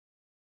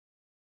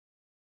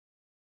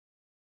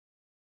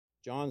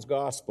John's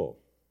Gospel,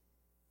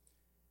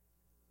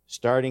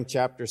 starting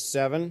chapter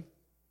 7.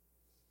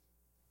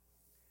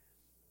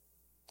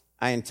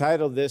 I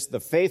entitled this, The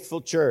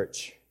Faithful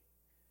Church,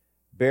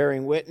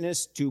 bearing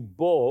witness to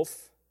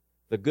both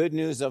the good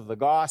news of the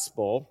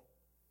gospel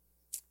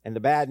and the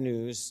bad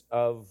news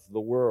of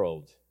the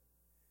world.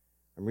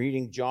 I'm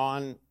reading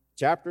John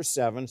chapter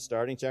 7,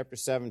 starting chapter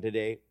 7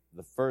 today,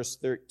 the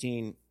first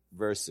 13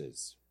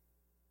 verses.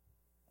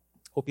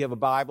 Hope you have a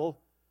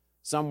Bible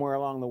somewhere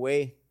along the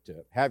way to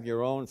have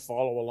your own,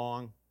 follow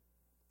along.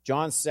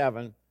 John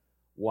 7,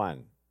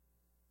 1.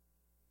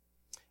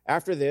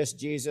 After this,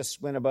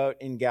 Jesus went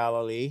about in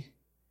Galilee.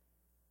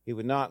 He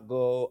would not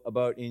go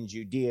about in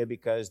Judea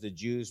because the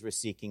Jews were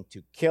seeking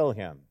to kill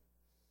him.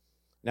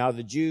 Now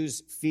the Jews'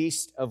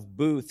 feast of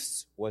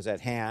booths was at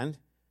hand,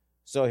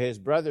 so his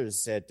brothers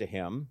said to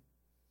him,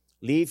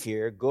 "Leave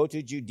here, go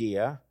to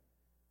Judea,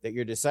 that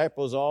your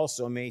disciples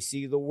also may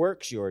see the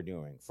works you are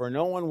doing. For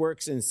no one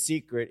works in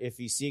secret if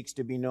he seeks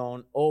to be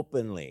known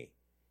openly.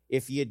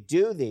 If you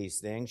do these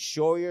things,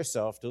 show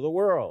yourself to the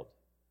world."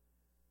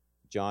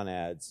 John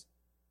adds,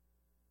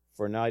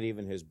 "For not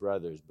even his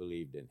brothers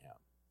believed in him."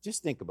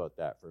 Just think about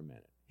that for a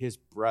minute. His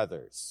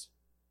brothers.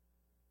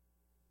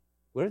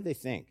 What did they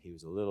think? He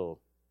was a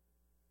little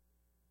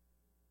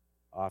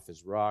off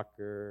his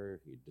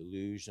rocker, he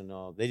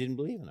delusional. They didn't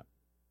believe in him.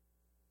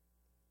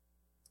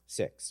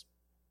 6.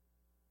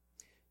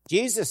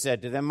 Jesus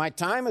said to them, "My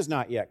time has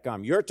not yet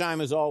come. Your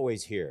time is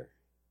always here.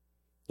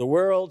 The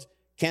world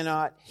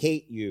cannot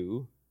hate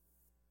you,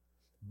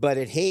 but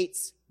it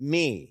hates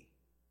me."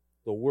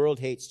 The world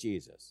hates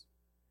Jesus.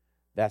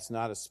 That's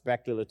not a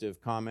speculative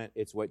comment.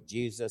 It's what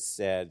Jesus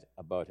said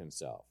about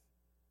himself.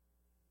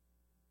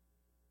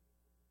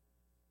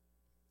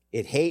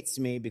 It hates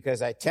me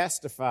because I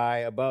testify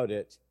about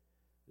it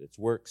that its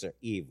works are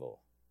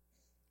evil.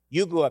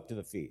 You go up to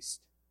the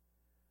feast.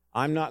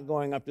 I'm not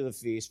going up to the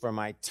feast, for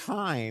my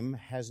time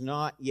has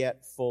not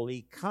yet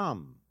fully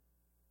come.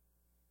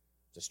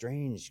 It's a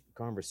strange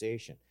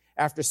conversation.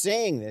 After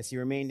saying this, he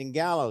remained in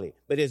Galilee.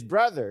 But his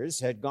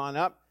brothers had gone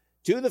up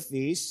to the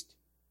feast.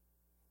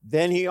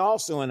 Then he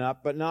also went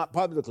up, but not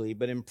publicly,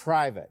 but in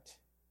private.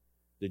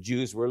 The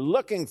Jews were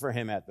looking for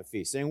him at the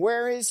feast, saying,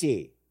 "Where is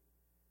he?"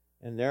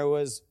 And there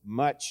was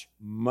much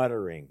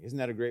muttering. Isn't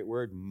that a great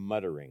word?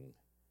 Muttering.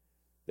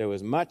 There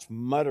was much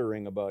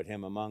muttering about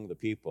him among the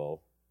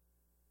people.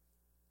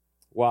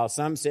 While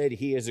some said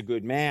he is a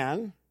good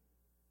man,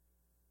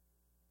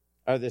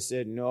 others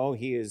said, no,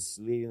 he is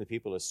leading the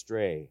people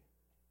astray.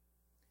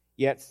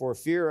 Yet for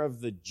fear of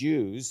the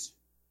Jews,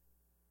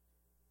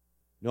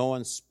 no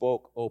one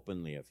spoke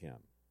openly of him.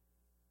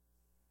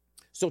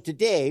 So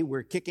today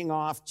we're kicking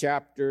off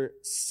chapter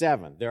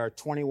 7. There are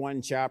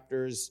 21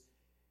 chapters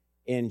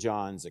in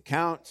John's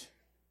account,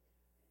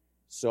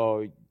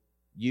 so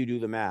you do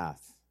the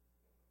math.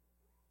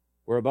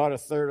 We're about a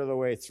third of the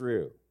way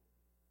through.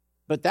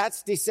 But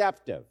that's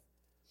deceptive.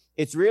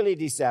 It's really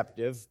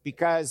deceptive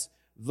because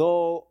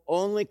though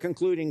only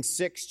concluding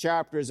 6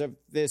 chapters of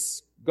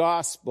this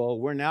gospel,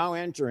 we're now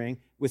entering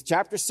with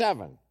chapter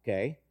 7,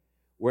 okay?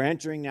 We're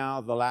entering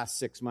now the last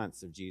 6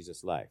 months of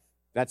Jesus' life.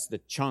 That's the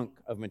chunk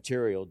of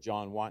material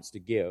John wants to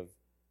give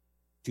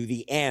to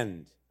the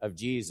end of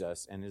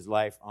Jesus and his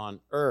life on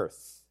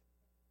earth.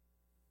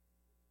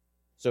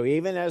 So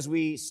even as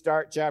we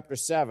start chapter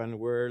 7,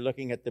 we're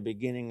looking at the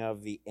beginning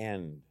of the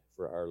end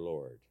for our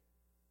Lord.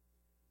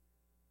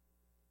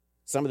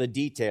 Some of the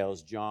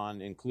details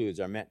John includes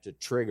are meant to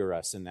trigger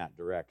us in that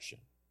direction.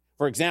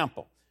 For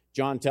example,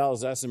 John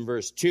tells us in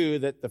verse 2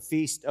 that the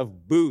Feast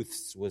of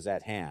Booths was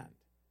at hand.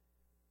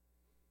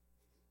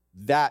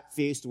 That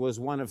feast was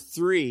one of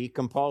 3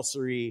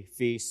 compulsory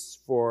feasts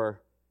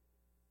for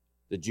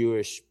the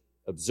Jewish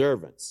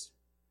observance.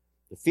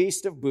 The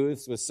Feast of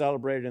Booths was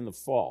celebrated in the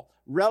fall,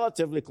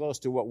 relatively close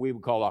to what we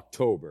would call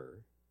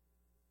October.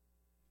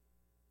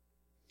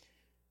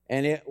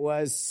 And it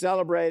was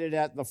celebrated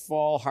at the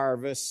fall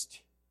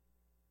harvest,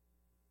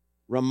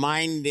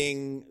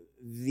 reminding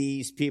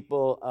these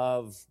people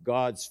of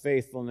God's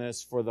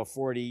faithfulness for the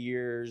 40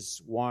 years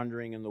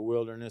wandering in the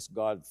wilderness.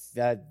 God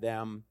fed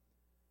them.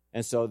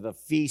 And so the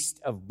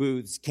Feast of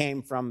Booths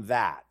came from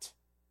that.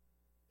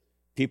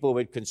 People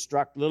would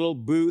construct little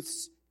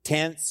booths,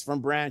 tents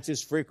from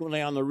branches, frequently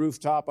on the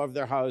rooftop of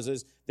their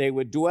houses. They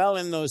would dwell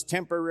in those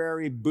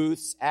temporary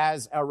booths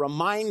as a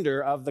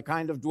reminder of the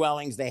kind of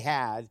dwellings they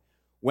had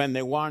when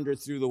they wandered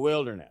through the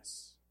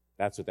wilderness.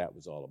 That's what that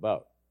was all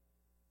about.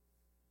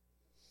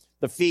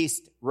 The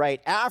feast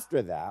right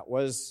after that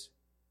was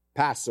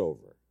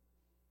Passover,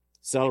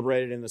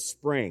 celebrated in the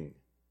spring.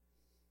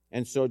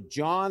 And so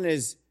John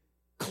is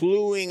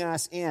cluing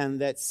us in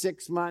that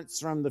 6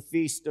 months from the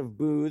Feast of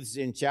Booths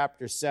in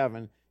chapter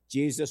 7,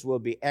 Jesus will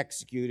be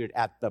executed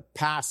at the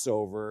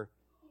Passover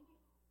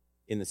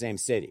in the same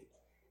city.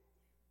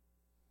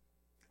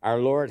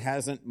 Our Lord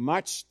hasn't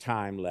much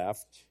time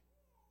left,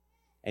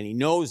 and he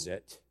knows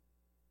it.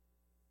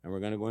 And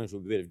we're going to go into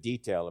a bit of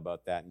detail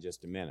about that in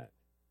just a minute.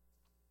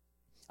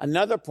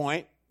 Another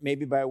point,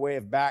 maybe by way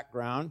of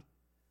background,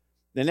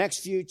 The next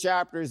few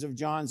chapters of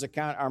John's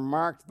account are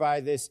marked by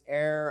this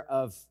air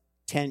of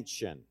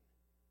tension,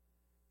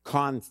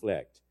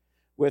 conflict,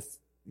 with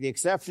the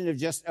exception of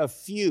just a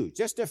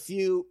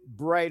few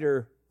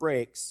brighter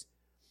breaks.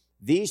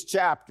 These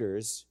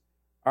chapters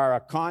are a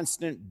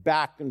constant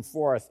back and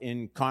forth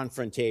in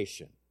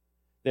confrontation.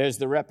 There's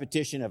the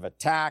repetition of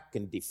attack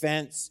and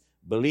defense,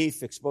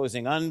 belief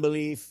exposing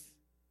unbelief.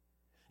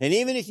 And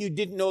even if you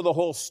didn't know the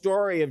whole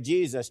story of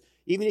Jesus,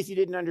 even if you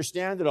didn't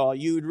understand it all,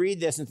 you would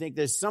read this and think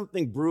there's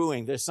something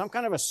brewing. There's some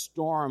kind of a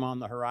storm on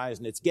the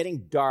horizon. It's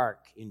getting dark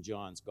in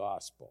John's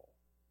gospel.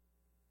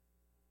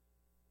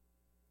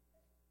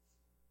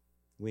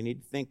 We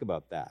need to think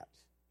about that.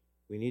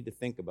 We need to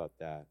think about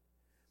that.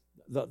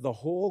 The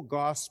whole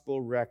gospel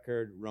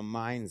record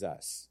reminds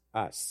us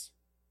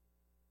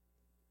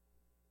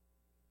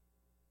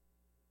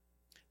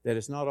that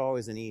it's not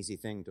always an easy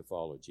thing to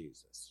follow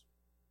Jesus.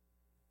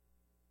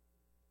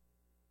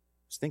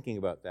 I was thinking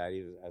about that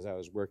as I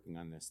was working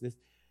on this.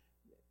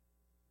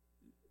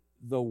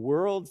 The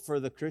world for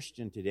the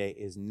Christian today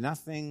is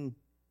nothing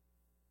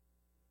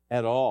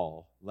at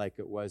all like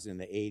it was in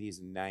the 80s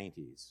and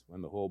 90s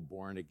when the whole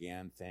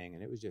born-again thing,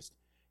 and it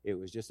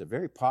was just a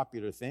very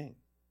popular thing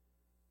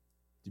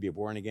to be a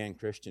born-again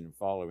Christian and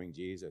following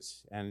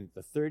Jesus. And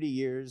the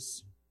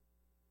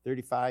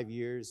 35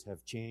 years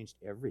have changed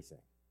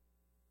everything.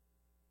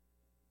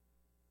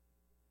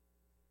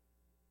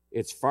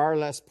 It's far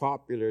less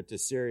popular to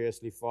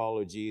seriously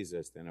follow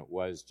Jesus than it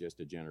was just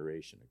a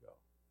generation ago.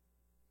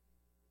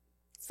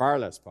 Far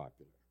less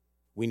popular.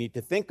 We need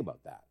to think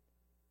about that.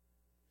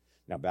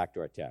 Now back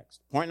to our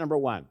text. Point number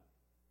 1.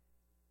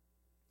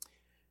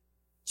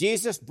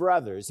 Jesus'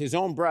 brothers, his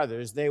own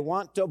brothers, they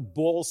want to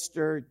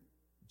bolster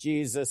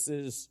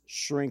Jesus'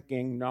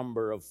 shrinking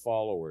number of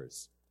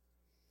followers.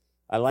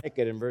 I like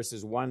it in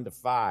verses 1 to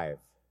 5.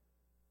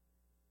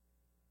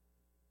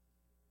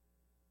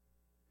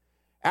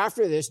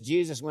 After this,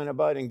 Jesus went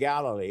about in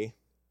Galilee.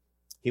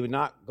 He would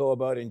not go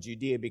about in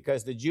Judea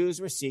because the Jews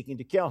were seeking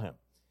to kill him.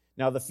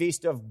 Now the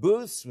Feast of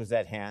Booths was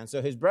at hand,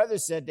 so his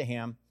brothers said to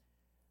him,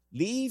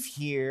 "Leave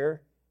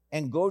here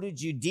and go to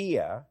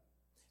Judea,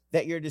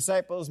 that your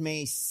disciples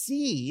may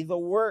see the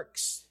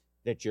works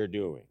that you're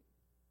doing."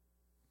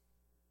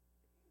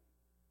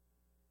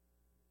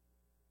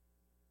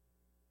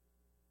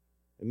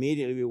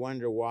 Immediately we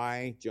wonder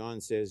why John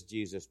says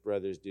Jesus'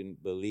 brothers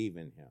didn't believe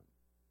in him.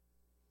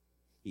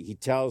 He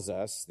tells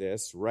us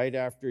this right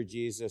after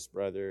Jesus'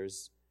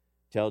 brothers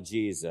tell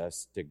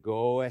Jesus to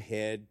go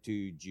ahead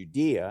to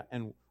Judea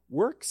and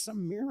work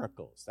some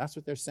miracles. That's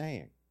what they're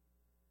saying.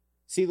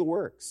 See the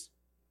works.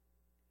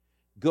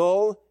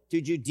 Go to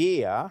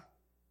Judea,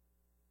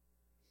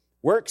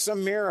 work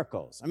some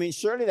miracles. I mean,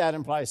 surely that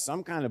implies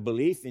some kind of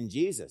belief in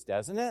Jesus,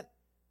 doesn't it?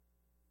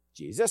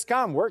 Jesus,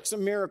 come, work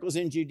some miracles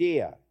in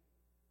Judea.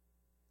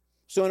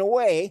 So in a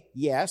way,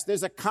 yes,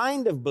 there's a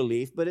kind of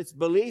belief, but it's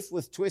belief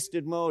with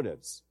twisted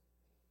motives.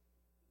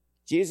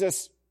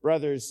 Jesus'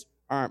 brothers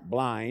aren't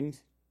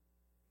blind.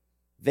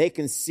 They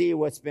can see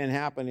what's been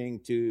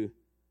happening to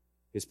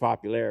his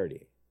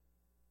popularity.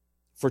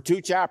 For 2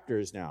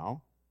 chapters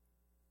now,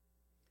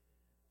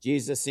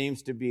 Jesus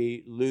seems to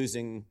be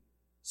losing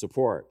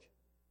support.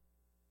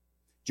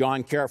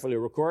 John carefully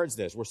records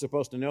this. We're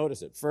supposed to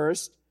notice it.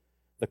 First,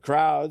 the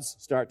crowds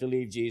start to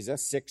leave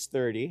Jesus,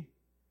 6:30.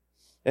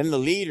 Then the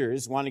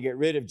leaders want to get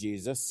rid of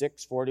Jesus,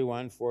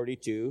 6:41,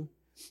 42.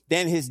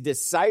 Then his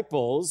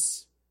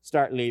disciples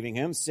start leaving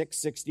him,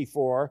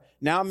 6:64.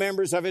 Now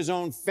members of his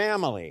own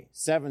family,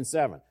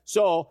 7:7.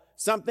 So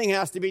something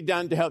has to be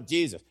done to help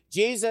Jesus.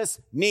 Jesus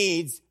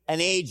needs an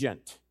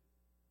agent.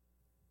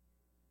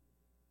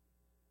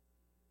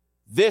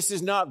 This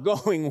is not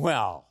going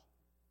well.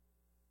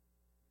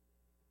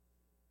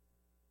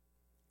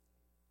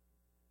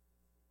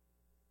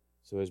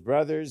 So his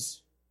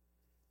brothers'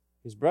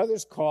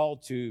 call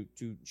to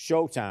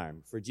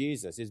showtime for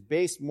Jesus is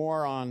based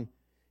more on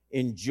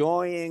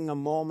enjoying a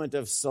moment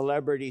of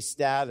celebrity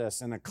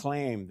status and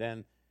acclaim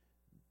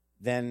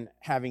than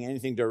having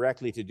anything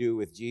directly to do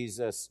with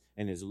Jesus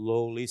and his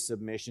lowly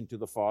submission to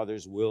the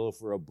Father's will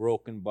for a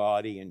broken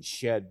body and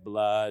shed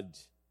blood.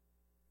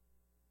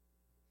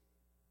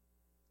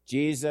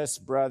 Jesus'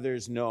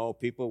 brothers know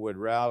people would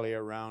rally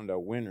around a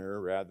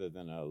winner rather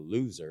than a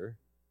loser.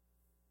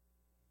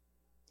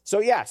 So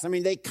yes, I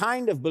mean, they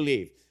kind of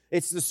believe.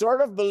 It's the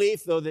sort of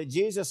belief, though, that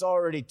Jesus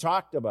already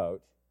talked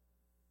about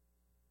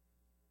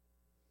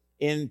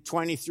in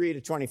 23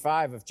 to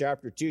 25 of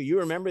chapter 2. You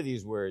remember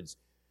these words.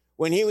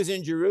 When he was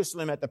in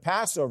Jerusalem at the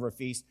Passover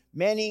feast,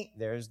 many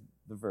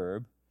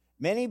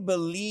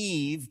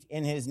believed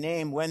in his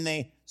name when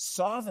they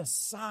saw the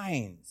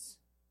signs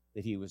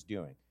that he was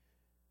doing.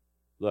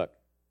 Look,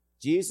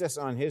 Jesus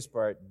on his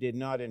part did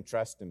not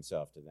entrust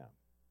himself to them.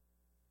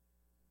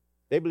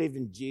 They believed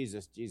in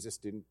Jesus. Jesus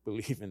didn't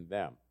believe in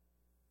them.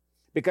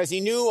 Because he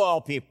knew all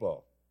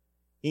people.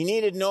 He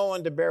needed no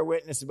one to bear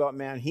witness about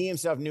man. He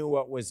himself knew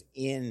what was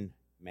in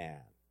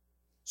man.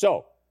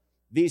 So,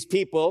 these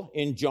people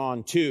in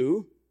John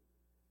 2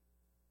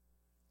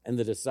 and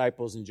the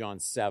disciples in John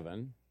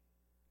 7,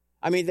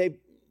 I mean,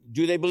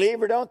 do they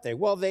believe or don't they?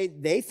 Well,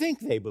 they think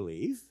they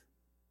believe.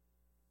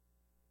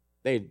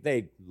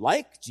 They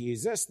like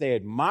Jesus. They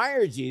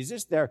admire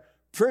Jesus. They're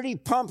pretty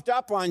pumped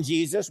up on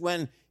Jesus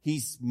when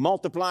he's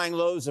multiplying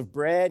loaves of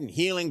bread and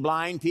healing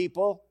blind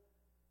people.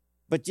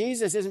 But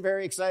Jesus isn't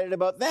very excited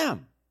about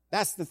them.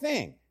 That's the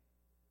thing.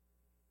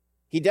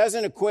 He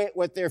doesn't equate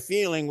what they're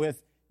feeling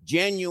with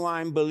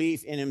genuine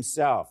belief in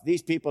himself.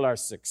 These people are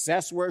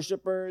success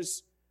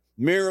worshipers,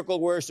 miracle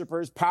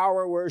worshipers,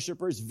 power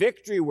worshipers,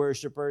 victory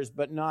worshipers,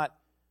 but not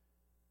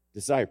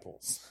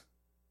disciples.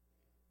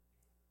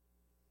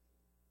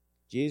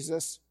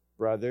 Jesus'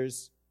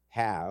 brothers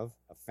have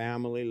a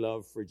family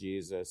love for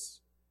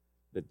Jesus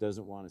that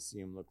doesn't want to see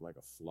him look like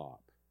a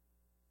flop.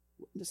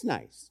 It's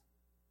nice.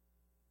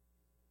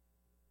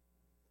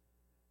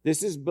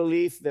 This is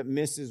belief that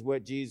misses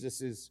what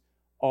Jesus is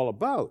all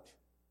about.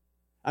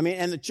 I mean,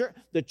 and the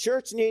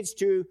church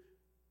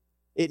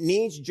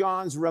needs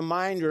John's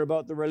reminder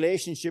about the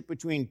relationship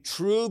between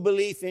true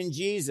belief in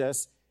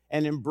Jesus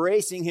and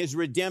embracing his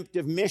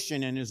redemptive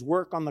mission and his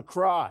work on the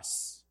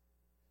cross.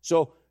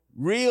 So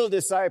real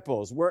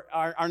disciples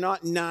are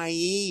not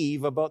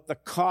naive about the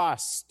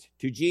cost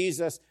to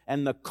Jesus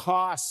and the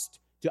cost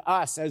to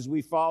us as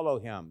we follow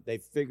him. They've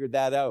figured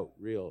that out,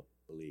 real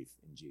belief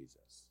in Jesus.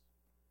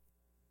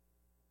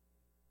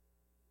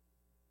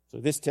 So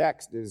this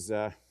text is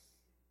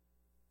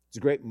it's a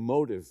great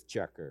motive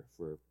checker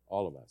for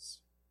all of us.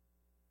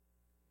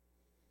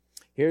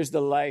 Here's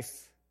the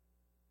life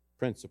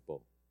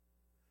principle.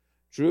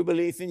 True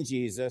belief in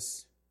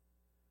Jesus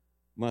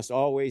must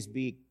always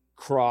be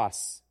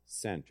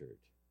cross-centered.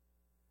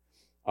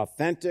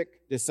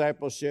 Authentic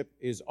discipleship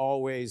is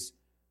always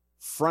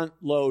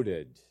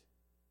front-loaded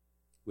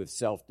with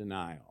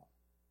self-denial.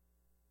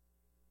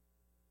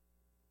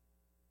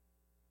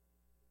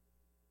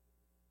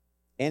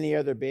 Any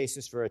other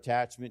basis for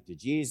attachment to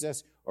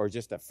Jesus or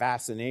just a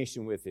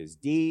fascination with his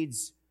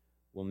deeds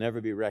will never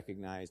be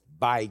recognized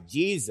by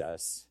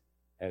Jesus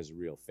as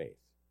real faith.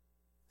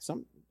 A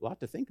lot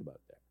to think about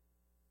there.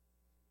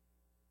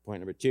 Point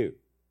number 2.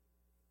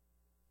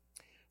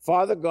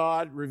 Father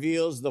God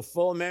reveals the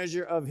full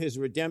measure of his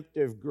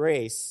redemptive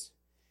grace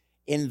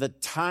in the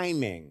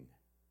timing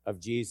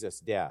of Jesus'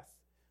 death.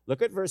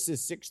 Look at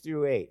verses 6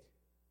 through 8.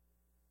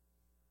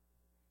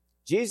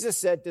 Jesus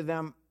said to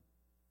them,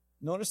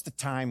 notice the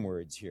time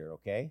words here,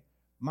 okay?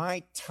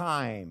 My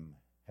time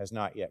has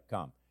not yet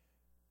come.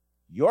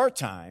 Your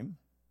time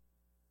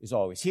is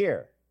always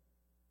here.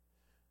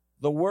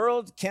 The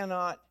world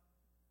cannot,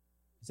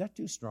 is that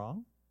too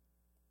strong?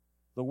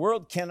 The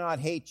world cannot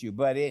hate you,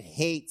 but it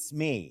hates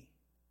me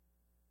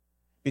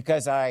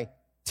because I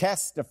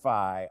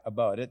testify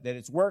about it that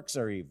its works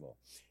are evil.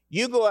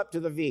 You go up to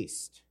the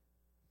feast.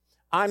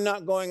 I'm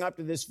not going up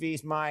to this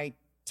feast. My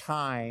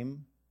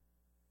time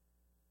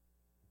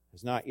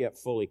has not yet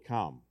fully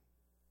come.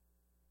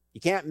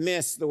 You can't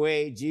miss the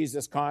way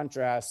Jesus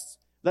contrasts.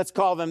 Let's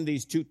call them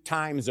these two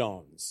time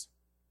zones.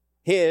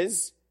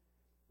 His,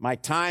 my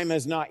time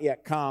has not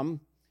yet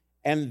come,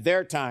 and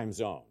their time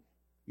zone.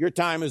 Your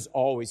time is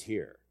always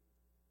here.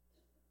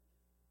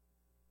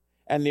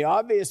 And the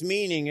obvious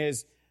meaning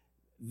is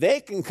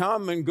they can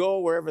come and go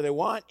wherever they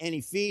want,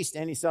 any feast,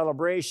 any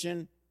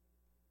celebration.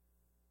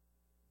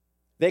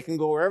 They can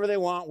go wherever they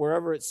want,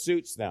 wherever it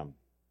suits them.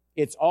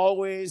 It's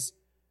always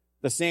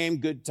the same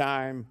good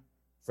time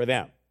for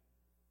them.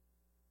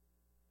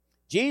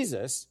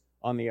 Jesus,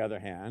 on the other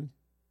hand,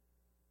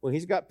 well,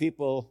 he's got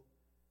people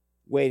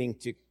waiting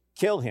to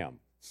kill him.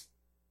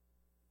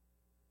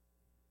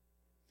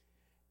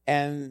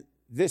 And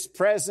this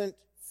present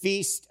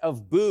feast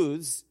of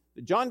booths,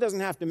 John doesn't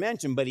have to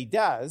mention, but he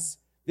does,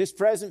 this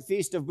present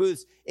feast of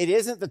booths, it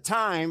isn't the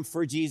time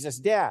for Jesus'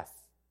 death.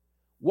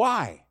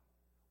 Why?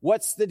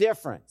 What's the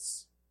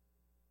difference?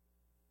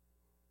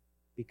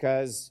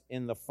 Because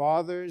in the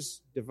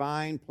Father's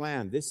divine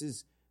plan, this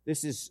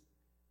is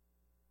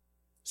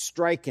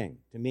striking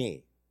to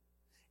me.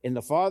 In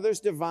the Father's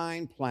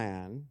divine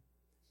plan,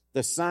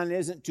 the Son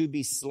isn't to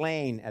be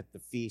slain at the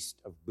Feast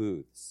of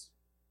Booths.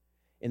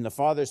 In the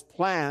Father's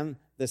plan,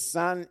 the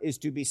Son is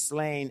to be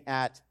slain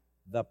at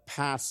the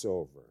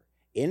Passover.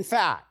 In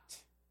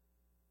fact,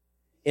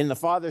 in the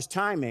Father's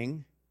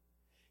timing,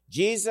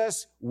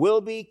 Jesus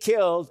will be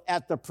killed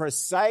at the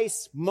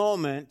precise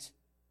moment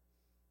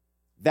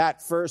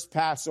that first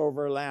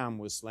Passover lamb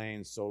was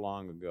slain so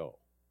long ago,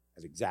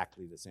 at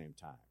exactly the same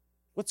time.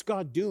 What's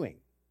God doing?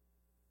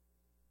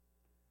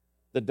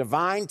 The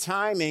divine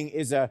timing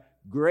is a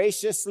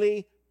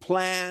graciously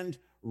planned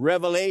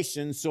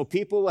revelation so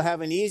people will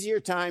have an easier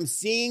time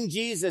seeing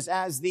Jesus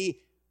as the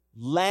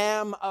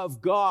Lamb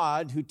of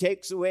God who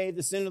takes away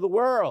the sin of the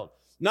world.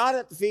 Not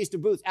at the Feast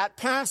of Booths, at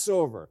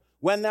Passover.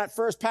 When that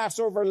first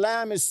Passover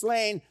lamb is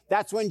slain,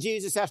 that's when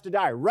Jesus has to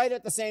die, right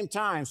at the same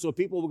time. So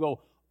people will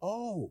go,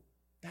 oh,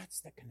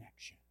 that's the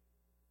connection.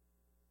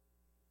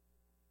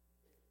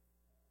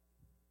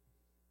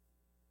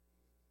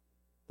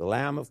 The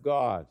Lamb of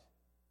God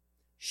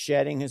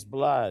shedding his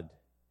blood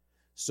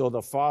so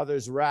the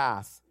Father's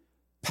wrath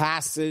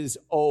passes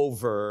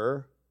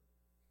over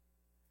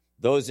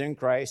those in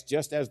Christ,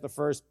 just as the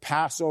first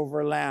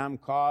Passover lamb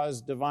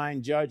caused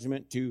divine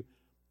judgment to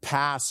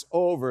pass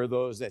over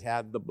those that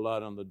had the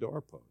blood on the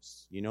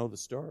doorposts. You know the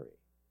story.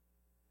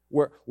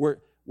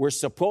 We're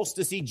supposed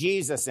to see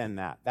Jesus in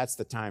that. That's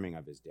the timing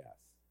of his death.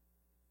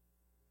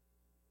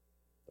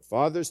 The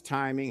Father's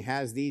timing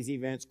has these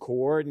events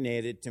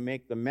coordinated to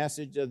make the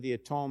message of the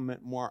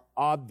atonement more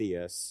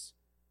obvious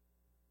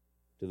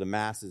to the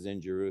masses in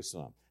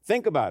Jerusalem.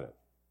 Think about it.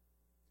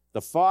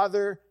 The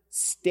Father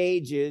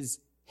stages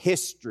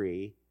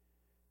history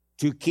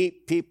to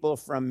keep people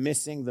from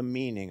missing the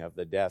meaning of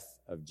the death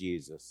of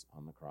Jesus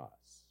on the cross.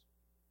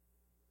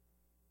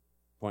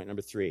 Point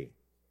number 3.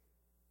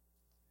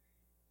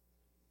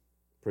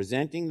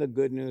 Presenting the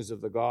good news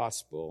of the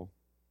gospel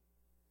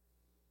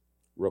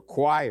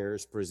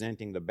requires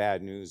presenting the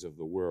bad news of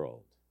the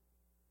world.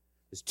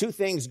 There's two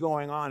things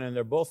going on, and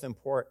they're both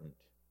important.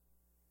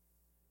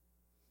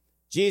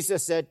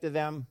 Jesus said to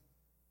them,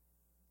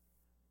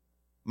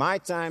 "My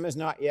time has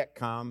not yet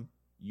come.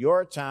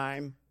 Your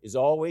time is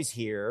always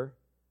here.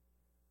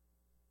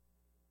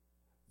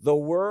 The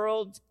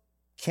world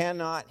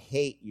cannot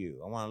hate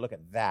you." I want to look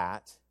at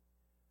that.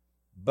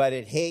 But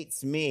it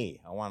hates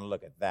me. I want to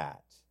look at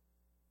that.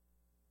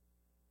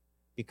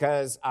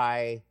 Because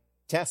I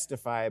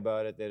testify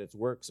about it that its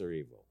works are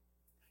evil.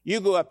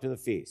 You go up to the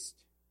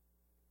feast.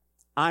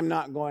 I'm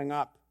not going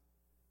up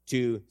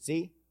to,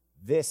 see,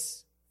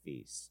 this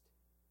feast.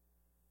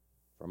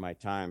 For my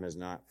time has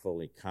not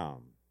fully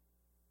come.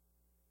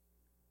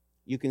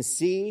 You can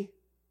see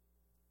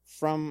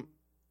from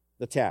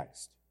the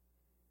text,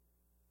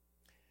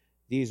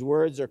 these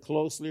words are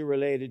closely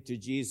related to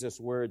Jesus'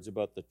 words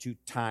about the 2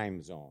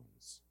 time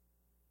zones.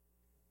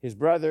 His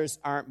brothers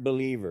aren't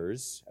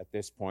believers at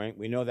this point.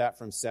 We know that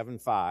from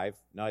 7:5.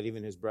 Not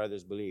even his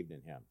brothers believed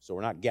in him. So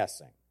we're not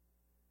guessing.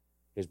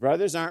 His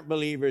brothers aren't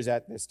believers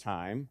at this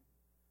time.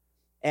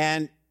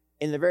 And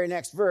in the very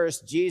next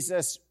verse,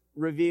 Jesus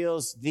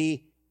reveals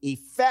the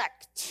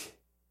effect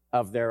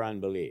of their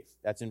unbelief.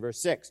 That's in verse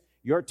 6.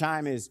 Your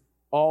time is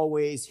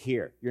always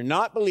here. You're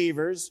not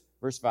believers,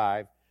 verse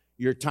 5.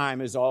 Your time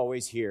is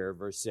always here,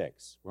 verse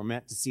 6. We're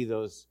meant to see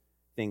those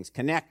things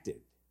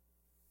connected.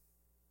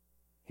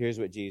 Here's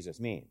what Jesus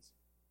means.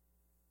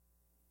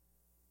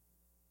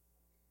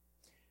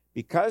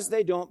 Because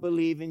they don't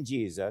believe in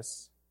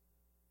Jesus,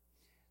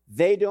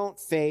 they don't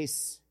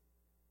face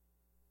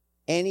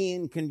any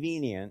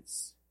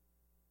inconvenience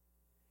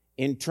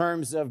in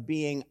terms of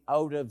being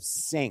out of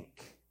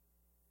sync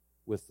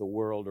with the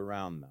world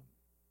around them.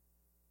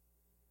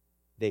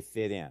 They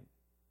fit in.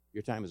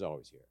 Your time is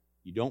always here.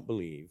 You don't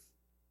believe,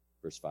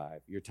 verse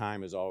 5. Your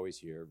time is always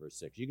here, verse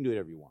 6. You can do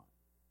whatever you want.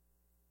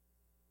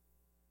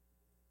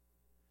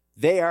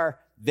 They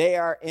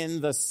are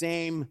in the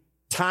same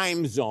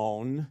time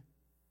zone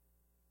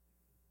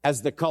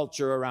as the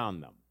culture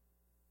around them.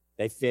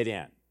 They fit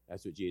in.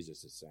 That's what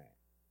Jesus is saying.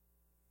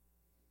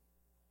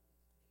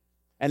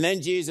 And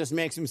then Jesus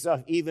makes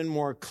himself even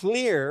more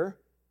clear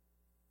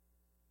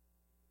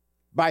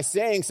by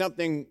saying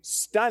something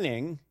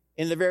stunning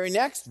in the very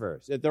next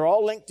verse, that they're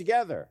all linked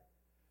together.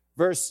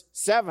 Verse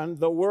 7,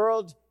 the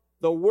world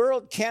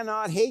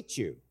cannot hate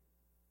you,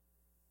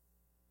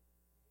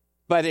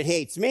 but it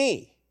hates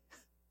me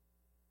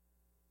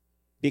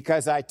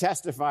because I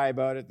testify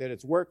about it that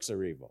its works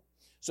are evil.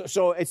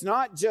 So it's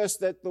not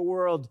just that the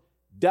world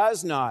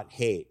does not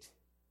hate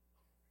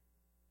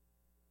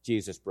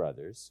Jesus'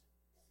 brothers.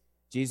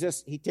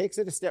 Jesus, he takes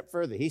it a step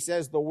further. He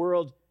says the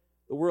world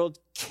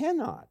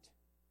cannot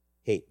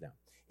hate them.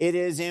 It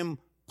is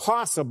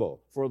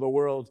impossible for the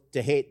world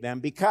to hate them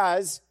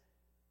because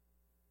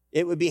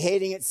it would be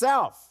hating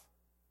itself.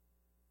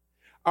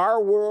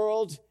 Our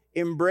world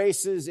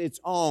embraces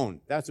its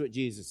own. That's what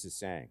Jesus is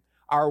saying.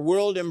 Our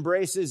world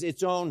embraces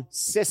its own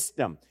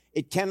system.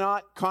 It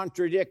cannot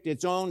contradict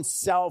its own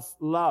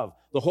self-love.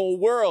 The whole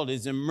world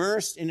is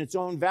immersed in its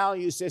own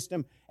value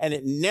system, and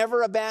it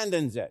never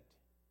abandons it.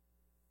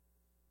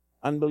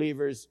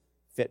 Unbelievers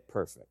fit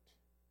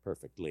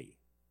perfectly.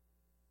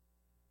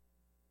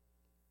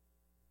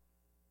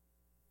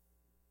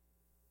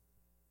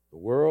 The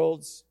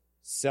world's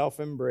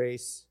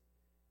self-embrace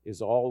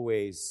is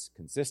always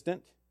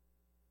consistent,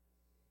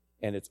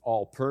 and it's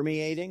all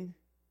permeating.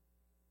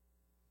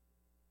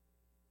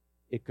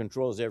 It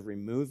controls every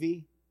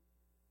movie,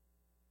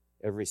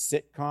 every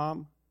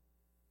sitcom.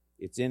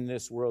 It's in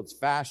this world's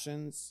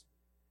fashions.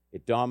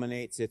 It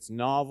dominates its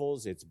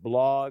novels, its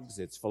blogs,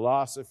 its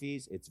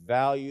philosophies, its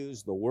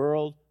values. The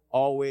world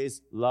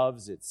always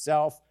loves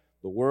itself.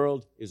 The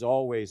world is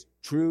always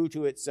true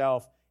to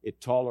itself. It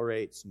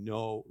tolerates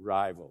no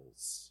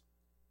rivals.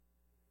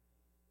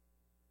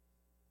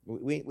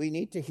 We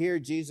need to hear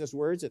Jesus'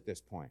 words at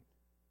this point,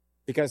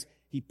 because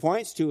he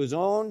points to his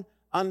own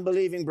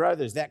unbelieving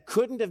brothers. That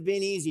couldn't have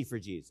been easy for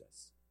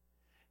Jesus.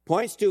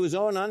 Points to his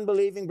own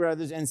unbelieving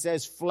brothers and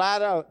says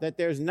flat out that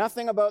there's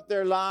nothing about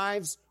their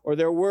lives or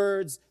their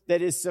words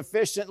that is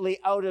sufficiently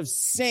out of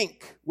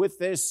sync with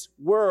this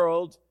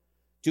world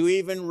to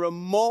even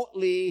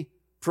remotely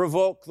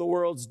provoke the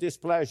world's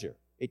displeasure.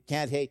 It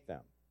can't hate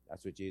them.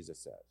 That's what Jesus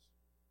says.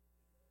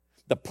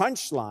 The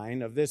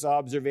punchline of this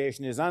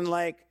observation is,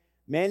 unlike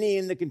many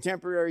in the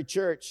contemporary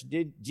church,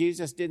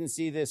 Jesus didn't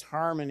see this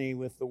harmony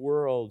with the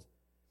world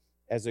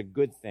as a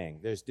good thing.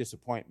 There's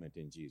disappointment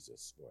in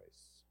Jesus'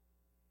 voice.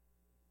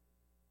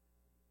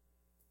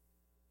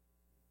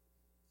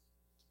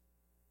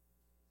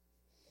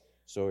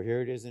 So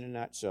here it is in a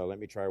nutshell. Let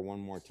me try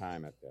one more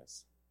time at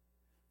this.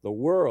 The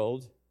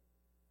world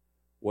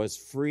was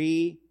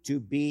free to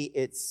be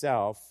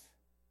itself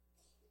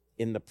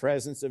in the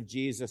presence of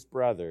Jesus'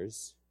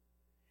 brothers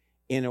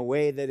in a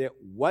way that it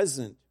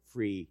wasn't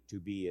free to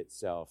be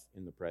itself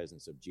in the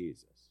presence of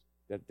Jesus.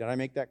 Did I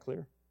make that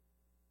clear?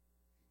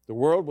 The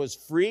world was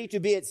free to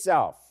be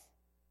itself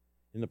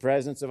in the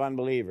presence of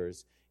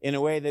unbelievers in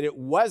a way that it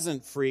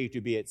wasn't free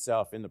to be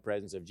itself in the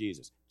presence of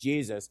Jesus.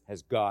 Jesus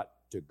has got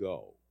to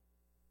go.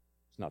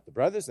 It's not the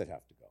brothers that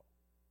have to go.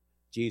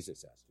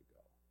 Jesus has to go.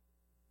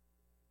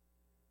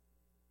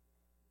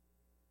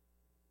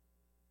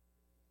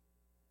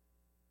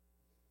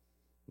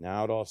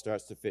 Now it all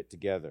starts to fit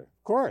together.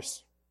 Of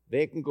course,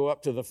 they can go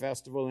up to the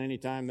festival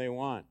anytime they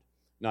want.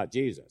 Not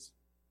Jesus.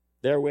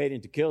 They're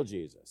waiting to kill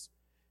Jesus.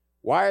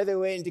 Why are they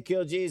waiting to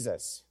kill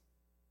Jesus?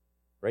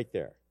 Right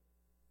there.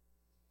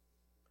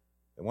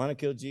 They want to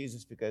kill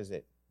Jesus because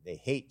they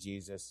hate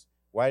Jesus.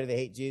 Why do they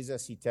hate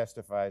Jesus? He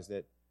testifies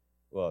that,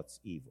 well, it's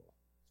evil.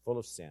 It's full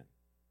of sin.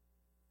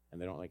 And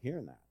they don't like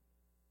hearing that.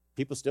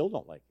 People still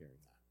don't like hearing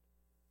that.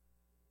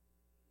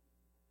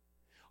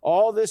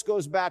 All this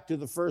goes back to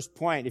the first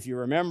point, if you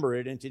remember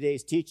it, in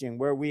today's teaching,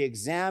 where we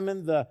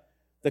examine the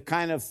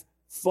kind of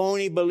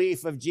phony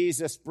belief of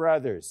Jesus'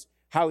 brothers.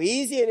 How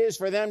easy it is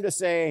for them to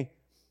say,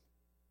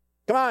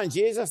 come on,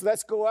 Jesus,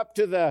 let's go up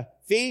to the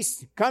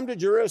feast. Come to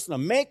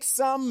Jerusalem. Make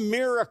some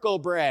miracle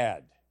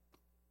bread.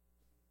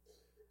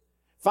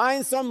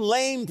 Find some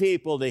lame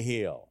people to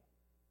heal.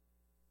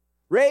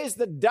 Raise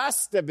the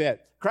dust a bit.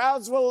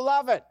 Crowds will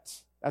love it.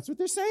 That's what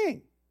they're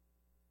saying.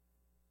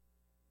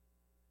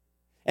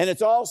 And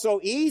it's also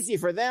easy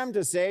for them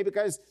to say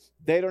because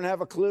they don't have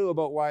a clue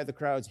about why the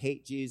crowds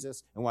hate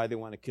Jesus and why they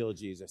want to kill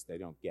Jesus. They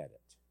don't get it.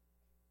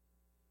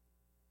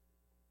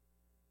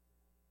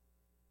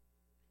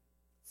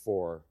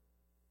 4.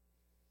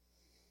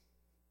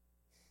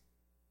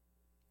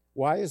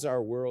 Why is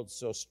our world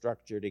so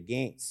structured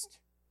against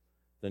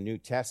the New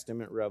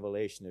Testament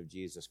revelation of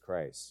Jesus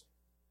Christ?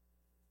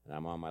 And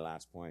I'm on my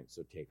last point,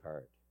 so take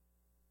heart.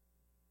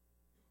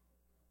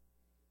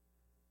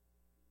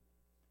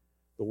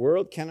 The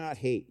world cannot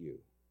hate you,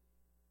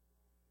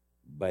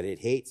 but it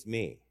hates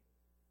me.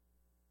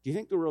 Do you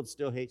think the world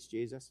still hates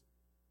Jesus?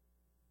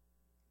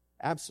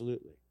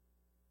 Absolutely.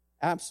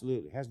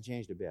 Absolutely. It hasn't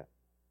changed a bit.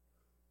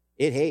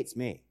 It hates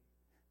me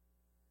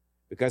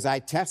because I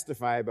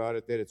testify about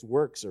it that its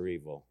works are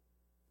evil.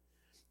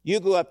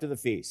 You go up to the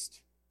feast.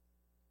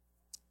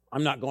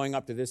 I'm not going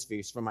up to this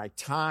feast, for my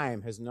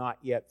time has not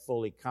yet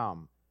fully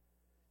come.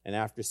 And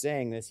after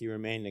saying this, he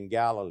remained in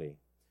Galilee.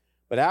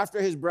 But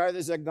after his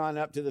brothers had gone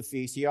up to the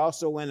feast, he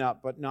also went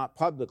up, but not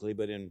publicly,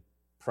 but in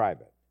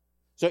private.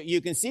 So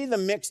you can see the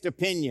mixed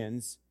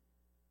opinions.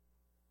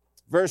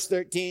 Verse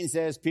 13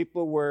 says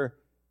people were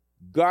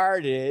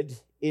guarded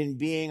in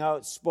being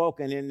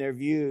outspoken in their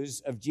views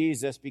of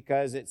Jesus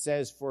because it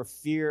says for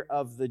fear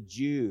of the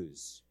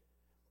Jews.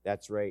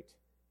 That's right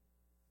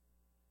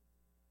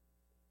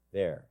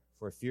there.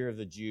 For fear of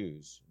the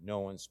Jews, no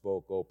one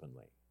spoke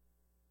openly.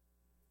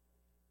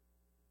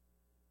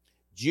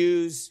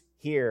 Jews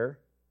here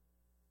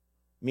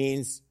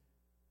means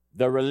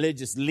the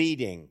religious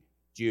leading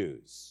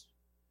Jews,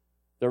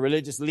 the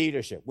religious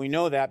leadership. We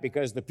know that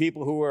because the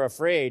people who were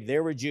afraid, they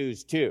were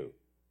Jews too,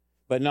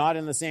 but not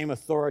in the same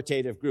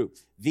authoritative group.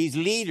 These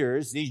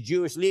leaders, these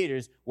Jewish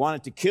leaders,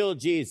 wanted to kill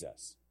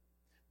Jesus.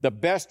 The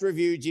best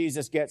review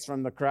Jesus gets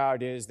from the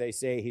crowd is they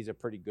say he's a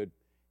pretty good,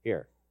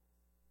 here.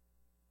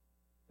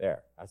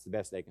 There, that's the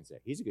best they can say.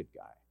 He's a good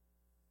guy.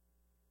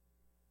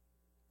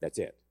 That's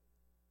it.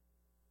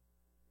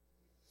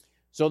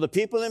 So the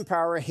people in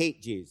power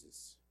hate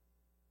Jesus.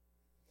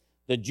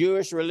 The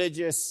Jewish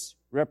religious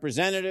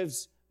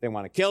representatives, they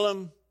want to kill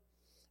him.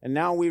 And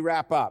now we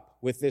wrap up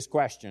with this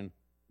question,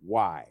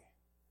 why?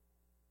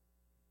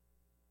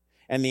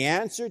 And the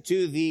answer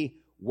to the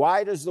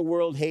why does the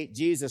world hate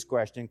Jesus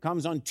question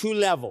comes on 2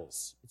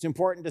 levels. It's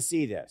important to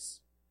see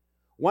this.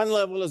 One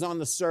level is on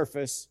the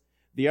surface,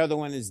 the other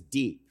one is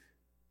deep.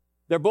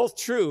 They're both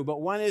true,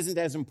 but one isn't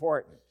as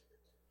important.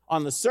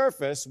 On the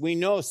surface, we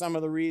know some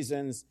of the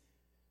reasons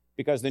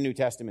because the New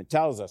Testament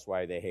tells us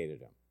why they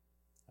hated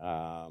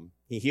him.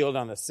 He healed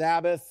on the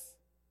Sabbath,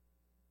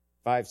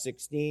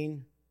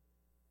 5:16.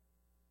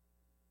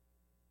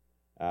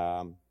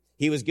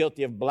 He was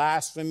guilty of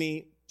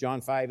blasphemy,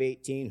 John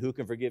 5:18. Who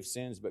can forgive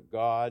sins but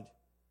God?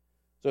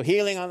 So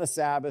healing on the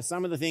Sabbath,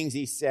 some of the things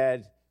he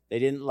said they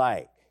didn't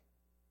like.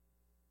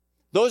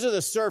 Those are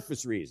the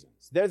surface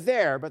reasons. They're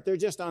there, but they're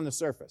just on the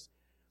surface.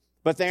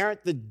 But they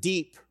aren't the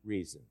deep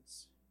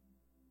reasons.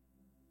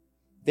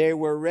 They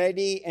were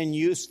ready and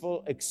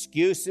useful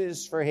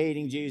excuses for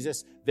hating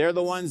Jesus. They're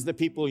the ones the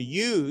people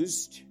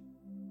used,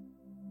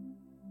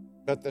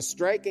 But the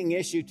striking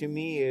issue to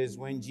me is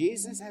when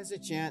Jesus has a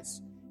chance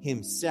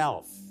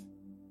himself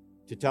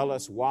to tell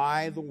us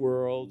why the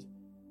world,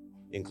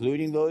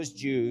 including those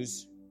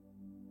Jews,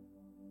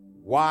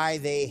 why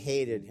they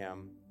hated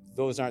him,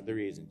 those aren't the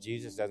reasons.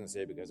 Jesus doesn't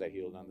say because I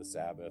healed on the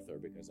Sabbath or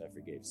because I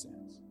forgave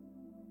sins.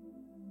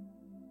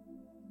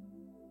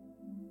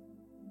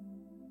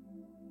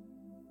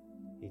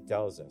 He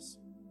tells us.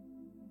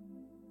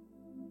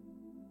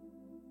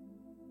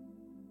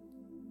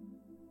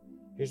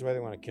 Here's why they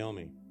want to kill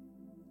me.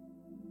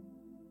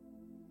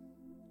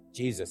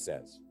 Jesus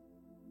says,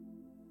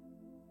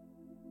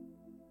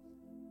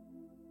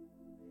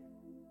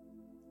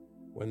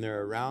 when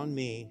they're around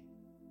me,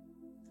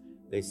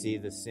 they see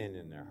the sin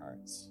in their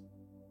hearts.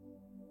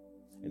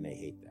 And they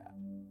hate that.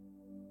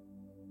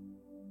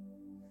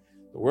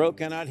 The world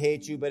cannot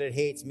hate you, but it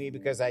hates me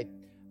because I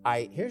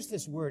here's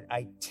this word,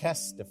 I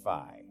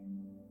testify.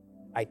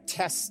 I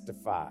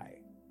testify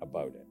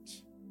about it.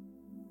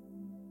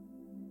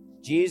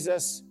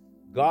 Jesus,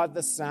 God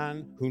the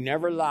Son, who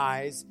never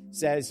lies,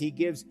 says he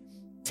gives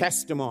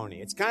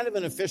testimony. It's kind of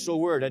an official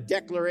word, a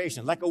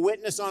declaration, like a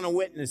witness on a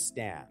witness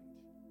stand.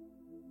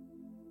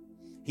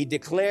 He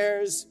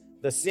declares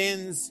the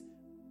sins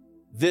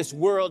this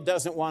world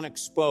doesn't want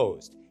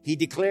exposed. He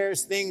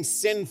declares things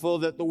sinful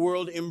that the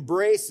world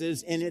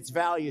embraces in its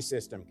value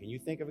system. Can you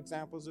think of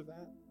examples of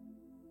that?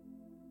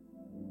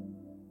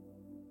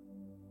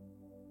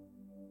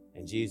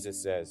 And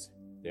Jesus says,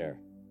 there,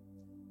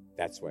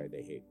 that's why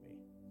they hate me.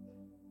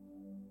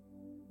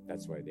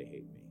 That's why they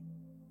hate me.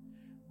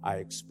 I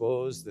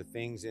expose the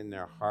things in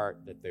their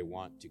heart that they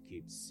want to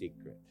keep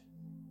secret.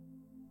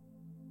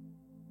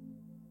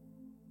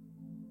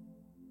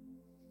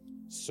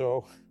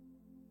 So,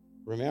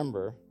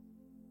 remember,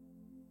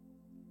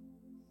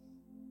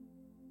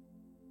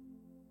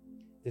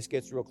 this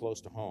gets real close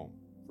to home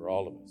for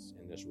all of us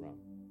in this room.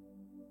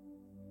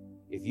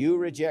 If you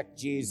reject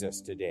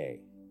Jesus today,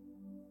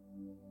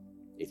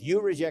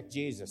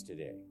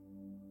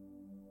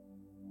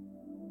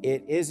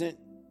 it isn't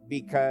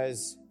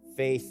because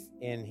faith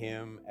in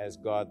him as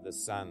God the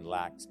Son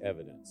lacks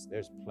evidence.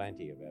 There's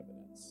plenty of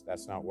evidence.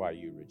 That's not why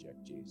you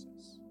reject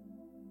Jesus.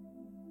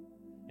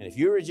 And if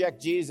you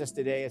reject Jesus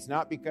today, it's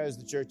not because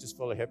the church is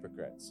full of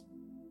hypocrites.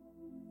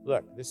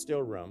 Look, there's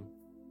still room.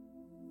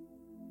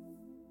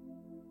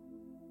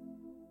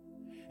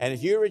 And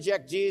if you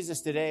reject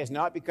Jesus today, it's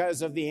not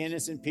because of the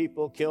innocent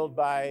people killed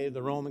by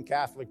the Roman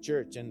Catholic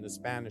Church in the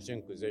Spanish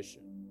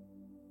Inquisition.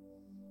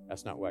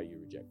 That's not why you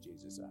reject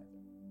Jesus either.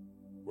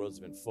 The world's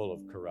been full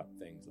of corrupt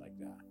things like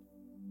that.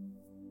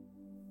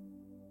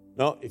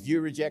 No, if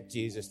you reject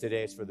Jesus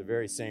today, it's for the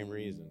very same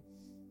reason.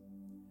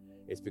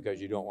 It's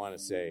because you don't want to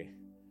say,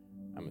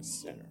 I'm a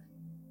sinner.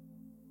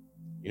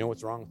 You know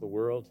what's wrong with the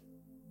world?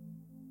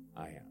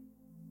 I am.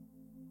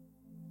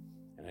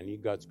 And I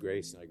need God's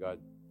grace and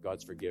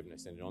God's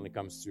forgiveness. And it only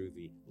comes through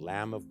the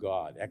Lamb of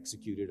God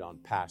executed on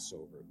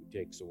Passover who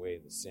takes away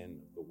the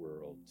sin of the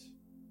world.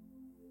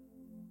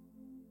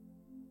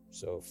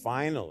 So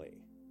finally,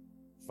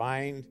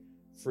 find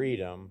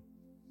freedom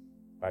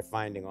by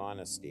finding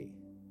honesty.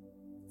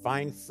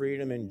 Find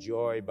freedom and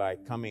joy by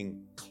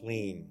coming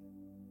clean.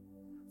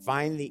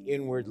 Find the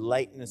inward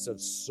lightness of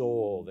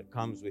soul that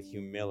comes with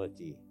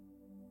humility.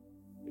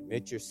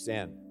 Admit your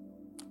sin.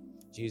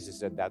 Jesus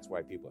said that's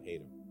why people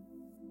hate him.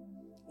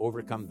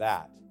 Overcome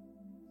that,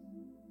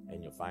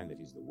 and you'll find that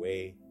he's the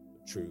way,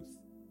 the truth,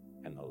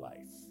 and the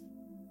life.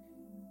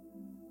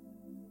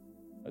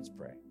 Let's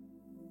pray.